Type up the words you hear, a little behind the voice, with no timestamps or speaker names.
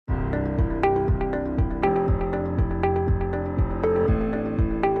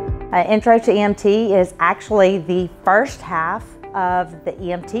Intro to EMT is actually the first half of the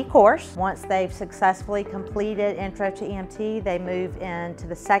EMT course. Once they've successfully completed Intro to EMT, they move into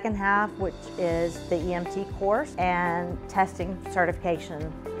the second half, which is the EMT course and testing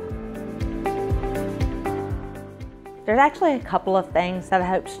certification. There's actually a couple of things that I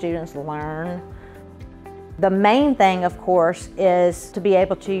hope students learn. The main thing, of course, is to be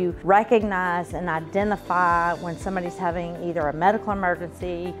able to recognize and identify when somebody's having either a medical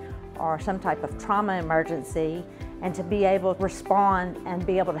emergency or some type of trauma emergency, and to be able to respond and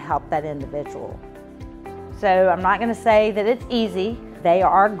be able to help that individual. So I'm not going to say that it's easy. They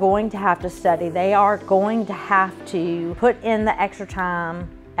are going to have to study. They are going to have to put in the extra time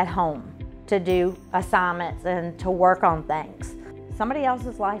at home to do assignments and to work on things. Somebody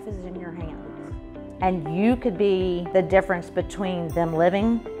else's life is in your hands, and you could be the difference between them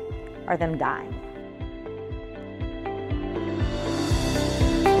living or them dying.